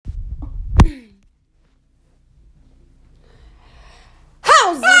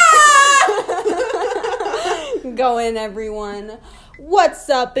going, everyone? What's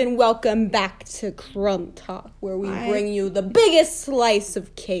up, and welcome back to Crumb Talk, where we bring you the biggest slice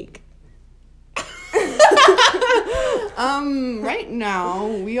of cake. Right now,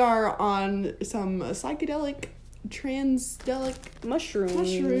 we are on some psychedelic, transdelic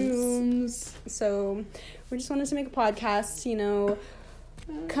mushrooms. So, we just wanted to make a podcast,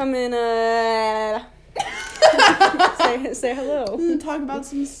 come in, say hello. Talk about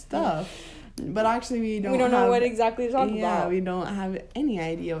some stuff. But actually, we don't know what exactly to talk about. Yeah, we don't have any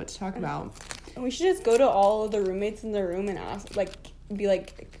idea what to talk about. We should just go to all of the roommates in the room and ask,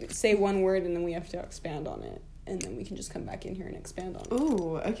 say one word, and then we have to expand on it. And then we can just come back in here and expand on it.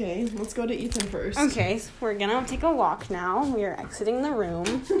 Ooh, okay. Let's go to Ethan first. Okay, so we're gonna take a walk now. We are exiting the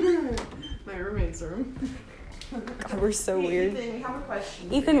room. My roommate's room. God, we're so weird. Ethan, we have a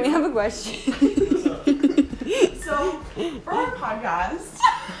question. Ethan, we have a question. So, for our podcast...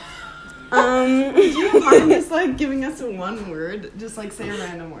 Do you mind just giving us one word? Just say a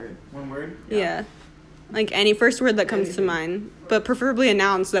random word. One word? Yeah. Any first word that comes to mind. But preferably a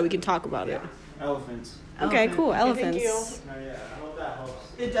noun so that we can talk about it. Elephants. Okay, cool. Elephants. Thank you. Oh yeah, I hope that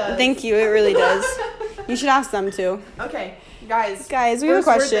helps. It does. Thank you, it really does. You should ask them too. Okay, guys. Guys, we have a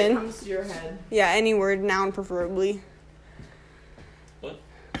question. Word that comes to your head. Yeah, any word, noun preferably. What?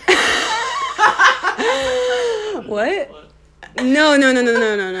 What? No.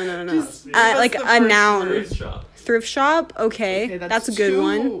 Just, a noun. Thrift shop. Thrift shop? Okay, that's a good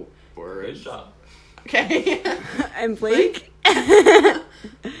one. Thrift shop. Okay. And Blake? Gun.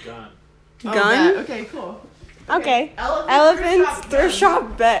 Gun? Okay, cool. Okay. Elephants, thrift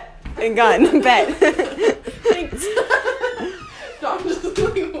shop, bet. And gun, bet. Thanks. I'm just what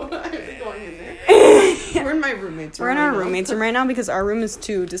is going in there? We're in my roommate's room. We're in our roommate's room right now because our room is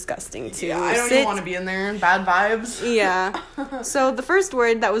too disgusting to I don't even want to be in there. Bad vibes. Yeah. So the first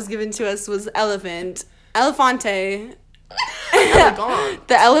word that was given to us was elephant. Elefante.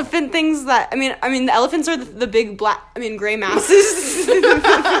 The elephant things that the elephants are the big gray masses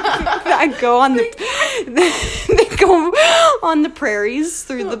that go on they go on the prairies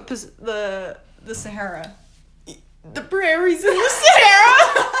through the Sahara. The prairies in the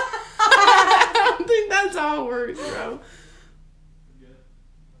Sahara. I don't think that's how it works, bro.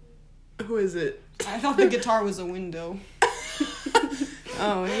 Who is it? I thought the guitar was a window.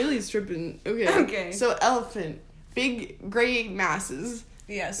 Oh, Haley's tripping. Okay. So elephant. Big gray masses.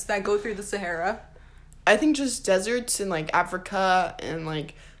 Yes, that go through the Sahara. I think just deserts in Africa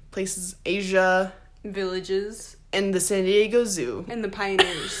and places Asia. Villages. And the San Diego Zoo. And the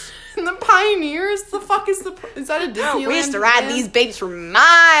pioneers. And the pioneers? The fuck is that a Disneyland? We used to ride these babes for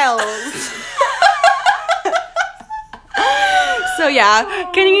miles. So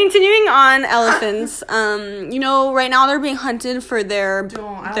yeah, continuing on elephants. Right now they're being hunted for their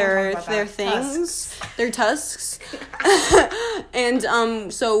things, their tusks, and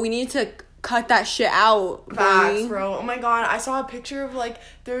so we need to cut that shit out. Facts, bro. Oh my god, I saw a picture of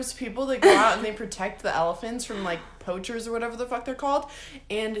there's people that go out and they protect the elephants from poachers or whatever the fuck they're called,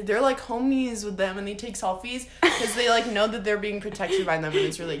 and they're homies with them and they take selfies because they know that they're being protected by them and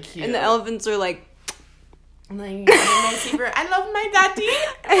it's really cute. And the elephants are I love my daddy.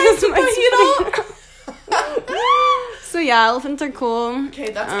 So yeah, elephants are cool. Okay, I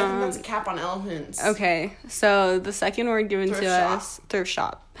think that's a cap on elephants. Okay, so the second word given to us, thrift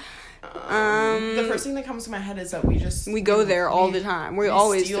shop. The first thing that comes to my head is that we go there all the time. We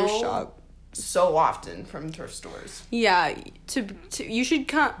always steal thrift shop so often from thrift stores. Yeah, you should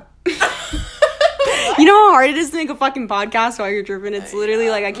come. You know how hard it is to make a fucking podcast while you're tripping? It's literally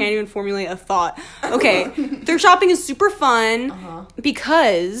I can't even formulate a thought. Okay, thrift shopping is super fun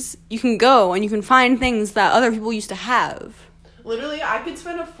because you can go and you can find things that other people used to have. Literally, I could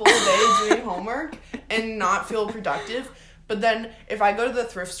spend a full day doing homework and not feel productive. But then if I go to the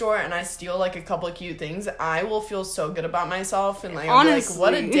thrift store and I steal a couple of cute things, I will feel so good about myself and honestly,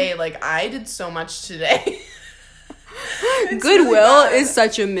 what a day. I did so much today. Goodwill is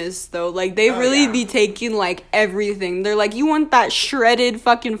such a miss though. They really be taking everything. They're you want that shredded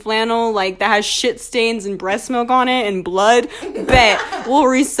fucking flannel that has shit stains and breast milk on it and blood? Bet we'll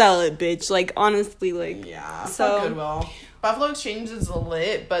resell it, bitch. Honestly, yeah. So fuck Goodwill. Buffalo Exchange is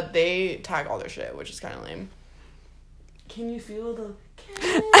lit, but they tag all their shit, which is kind of lame. Can you feel the?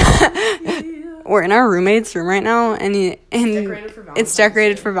 We're in our roommate's room right now, and it's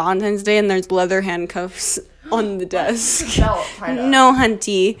decorated for Valentine's Day, and there's leather handcuffs on the desk. No,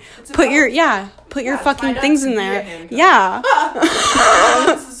 hunty. Put your fucking things in there. Yeah.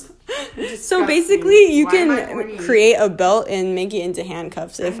 So basically, you Why am I can horny? create a belt and make it into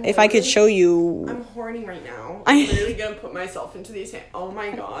handcuffs. If I could show you, I'm horny right now. I'm literally gonna put myself into these hands. Oh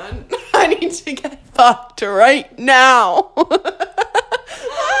my god. I need to get fucked right now.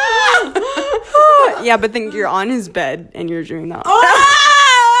 yeah, but think you're on his bed and you're doing that.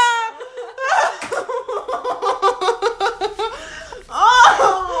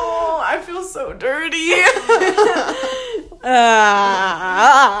 Oh, I feel so dirty. Yeah,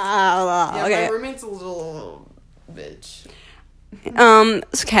 okay. my roommate's a little bitch.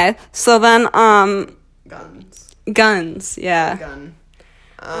 Okay. So then, Guns. Yeah. Gun.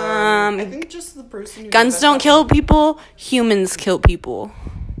 I think just the person. Guns don't kill people. Humans kill people.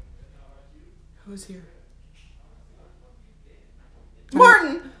 Who's here?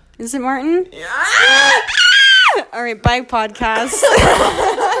 Martin. Is it Martin? Yeah. All right. Bye, podcast.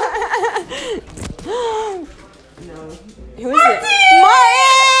 No. Who is it?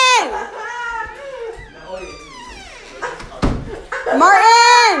 Martin. Martin.